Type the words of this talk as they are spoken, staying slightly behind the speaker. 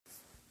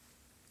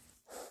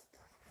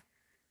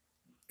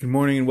Good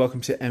morning and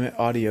welcome to Emmett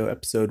Audio,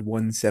 episode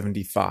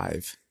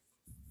 175.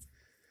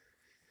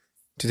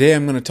 Today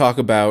I'm going to talk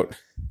about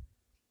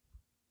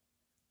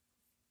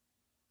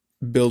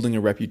building a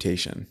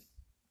reputation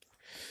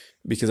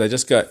because I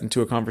just got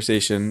into a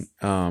conversation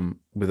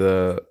with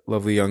a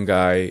lovely young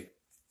guy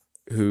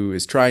who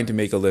is trying to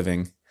make a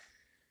living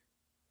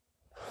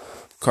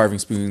carving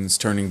spoons,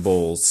 turning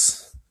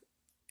bowls,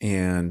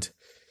 and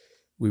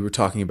we were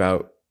talking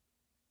about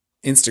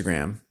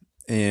Instagram,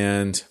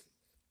 and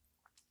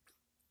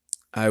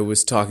I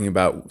was talking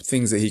about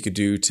things that he could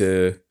do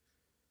to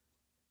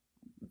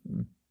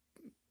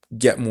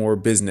get more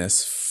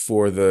business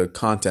for the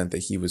content that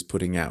he was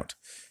putting out.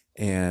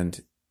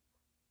 And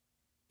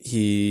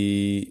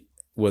he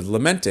was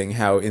lamenting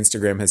how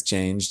Instagram has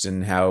changed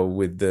and how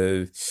with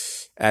the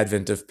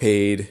advent of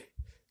paid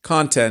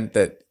content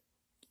that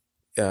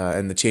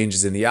and the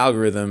changes in the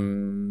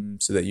algorithm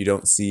so that you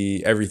don't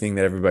see everything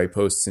that everybody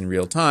posts in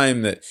real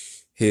time, that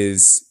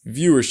his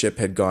viewership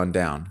had gone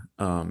down.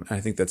 I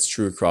think that's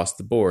true across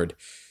the board.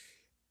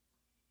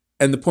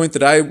 And the point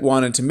that I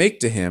wanted to make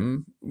to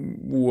him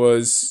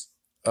was,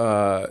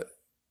 first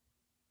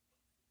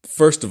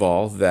of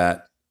all,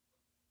 that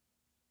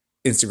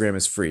Instagram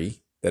is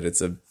free, that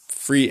it's a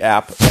free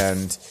app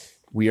and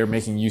we are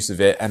making use of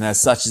it. And as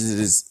such,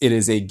 it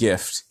is a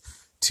gift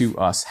to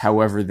us,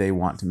 however they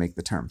want to make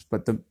the terms.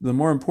 But the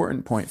more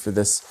important point for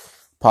this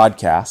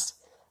podcast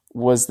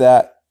was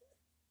that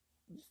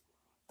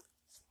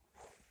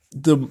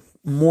the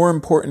more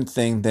important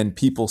thing than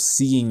people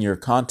seeing your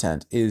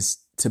content is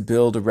to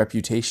build a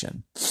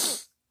reputation,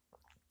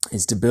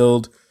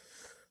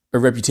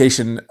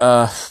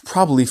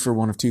 probably for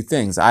one of two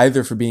things,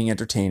 either for being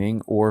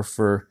entertaining or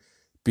for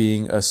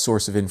being a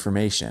source of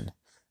information.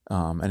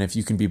 And if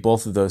you can be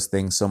both of those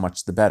things, so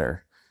much the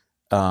better.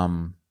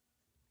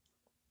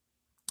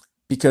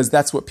 Because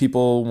that's what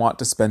people want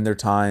to spend their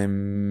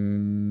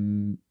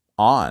time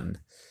on.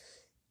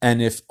 And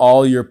if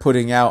all you're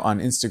putting out on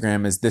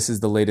Instagram is this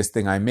is the latest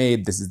thing I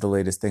made, this is the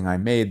latest thing I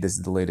made, this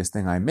is the latest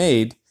thing I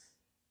made,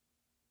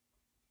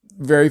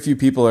 very few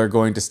people are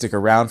going to stick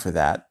around for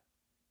that.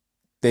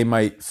 They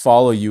might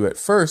follow you at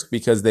first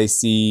because they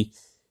see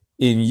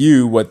in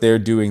you what they're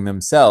doing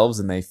themselves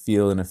and they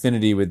feel an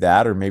affinity with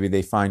that, or maybe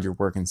they find your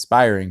work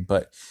inspiring.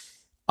 But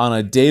on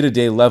a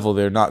day-to-day level,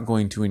 they're not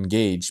going to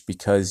engage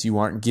because you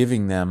aren't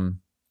giving them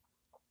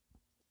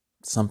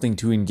something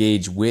to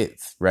engage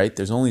with, right?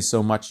 There's only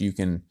so much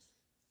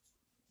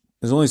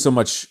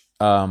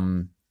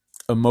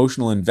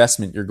emotional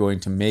investment you're going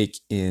to make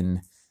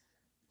in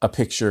a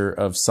picture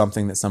of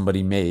something that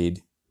somebody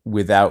made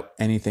without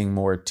anything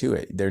more to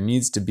it. There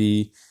needs to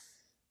be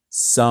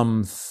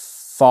some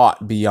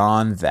thought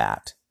beyond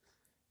that.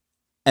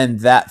 And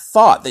that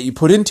thought that you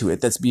put into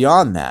it that's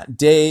beyond that,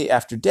 day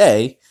after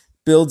day,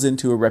 builds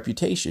into a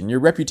reputation.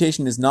 Your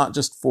reputation is not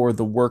just for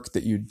the work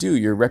that you do.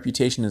 Your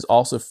reputation is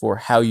also for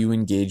how you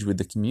engage with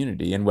the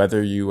community and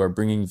whether you are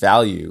bringing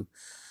value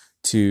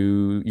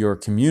to your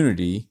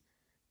community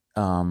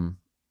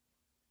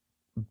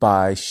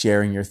by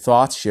sharing your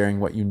thoughts,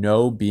 sharing what you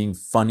know, being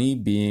funny,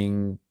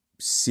 being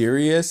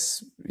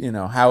serious,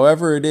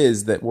 however it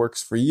is that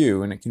works for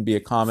you. And it can be a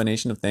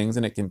combination of things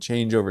and it can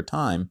change over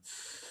time.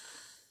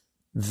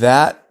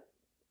 That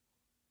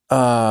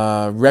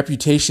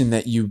reputation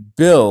that you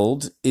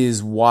build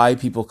is why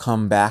people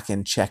come back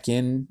and check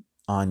in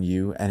on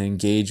you and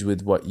engage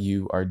with what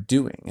you are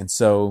doing. And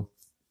so,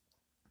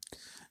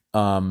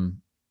 while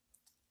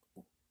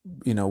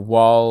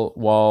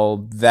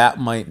that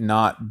might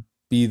not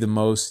be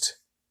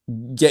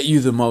get you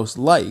the most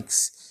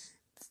likes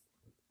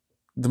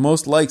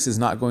is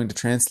not going to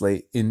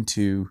translate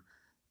into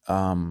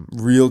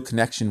real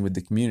connection with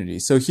the community.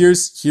 So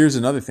here's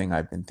another thing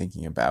I've been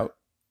thinking about.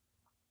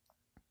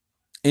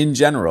 In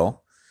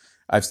general,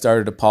 I've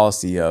started a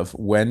policy of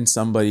when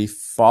somebody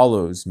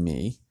follows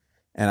me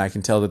and I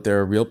can tell that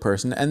they're a real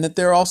person and that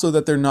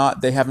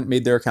they haven't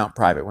made their account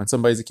private. When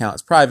somebody's account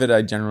is private,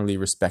 I generally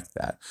respect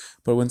that.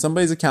 But when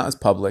somebody's account is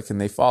public and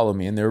they follow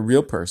me and they're a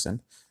real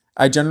person,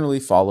 I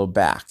generally follow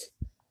back.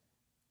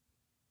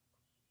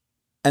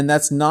 And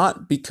that's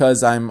not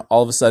because I'm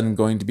all of a sudden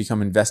going to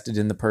become invested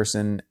in the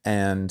person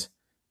and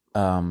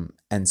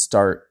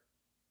start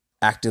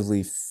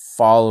actively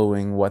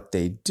following what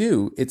they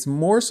do. It's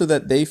more so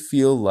that they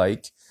feel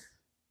like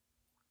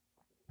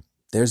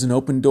there's an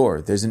open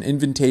door. There's an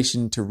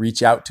invitation to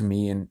reach out to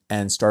me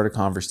and start a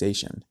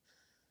conversation.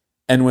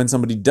 And when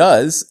somebody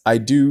does, I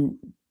do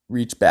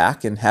reach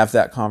back and have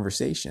that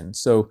conversation.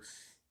 So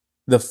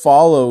the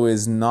follow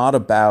is not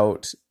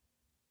about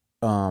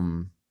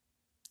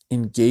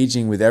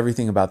engaging with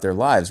everything about their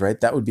lives, right?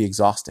 That would be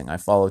exhausting. I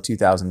follow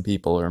 2,000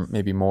 people or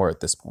maybe more at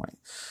this point.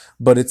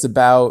 But it's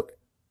about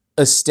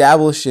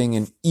establishing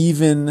an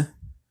even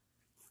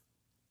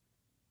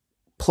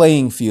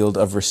playing field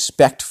of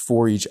respect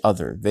for each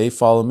other. They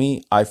follow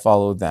me, I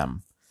follow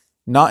them.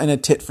 Not in a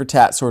tit for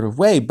tat sort of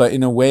way, but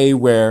in a way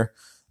where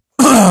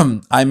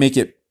I make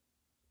it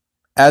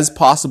as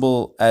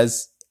possible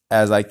as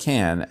I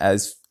can,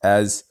 as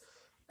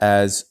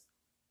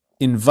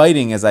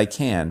inviting as I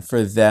can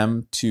for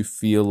them to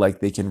feel like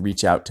they can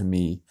reach out to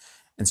me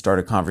and start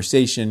a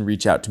conversation,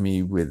 reach out to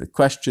me with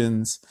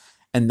questions.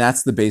 And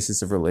that's the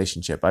basis of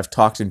relationship. I've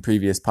talked in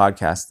previous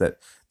podcasts that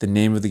the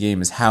name of the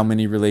game is how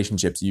many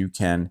relationships you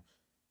can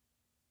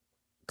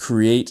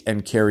create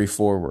and carry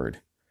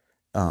forward,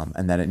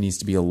 and that it needs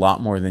to be a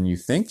lot more than you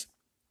think.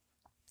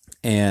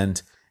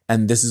 And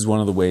this is one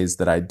of the ways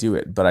that I do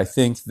it. But I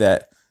think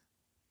that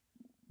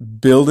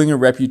building a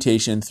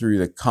reputation through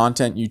the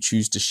content you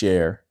choose to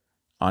share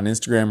on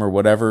Instagram or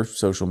whatever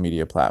social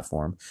media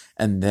platform,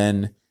 and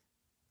then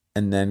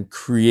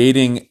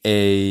creating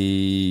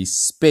a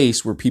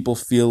space where people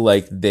feel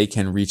like they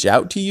can reach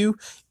out to you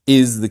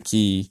is the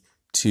key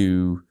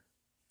to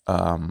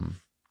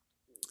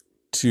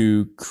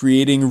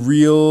creating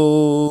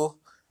real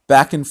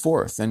back and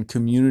forth and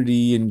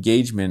community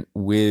engagement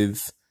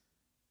with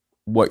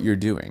what you're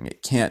doing.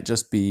 It can't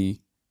just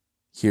be,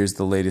 here's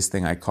the latest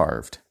thing I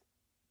carved.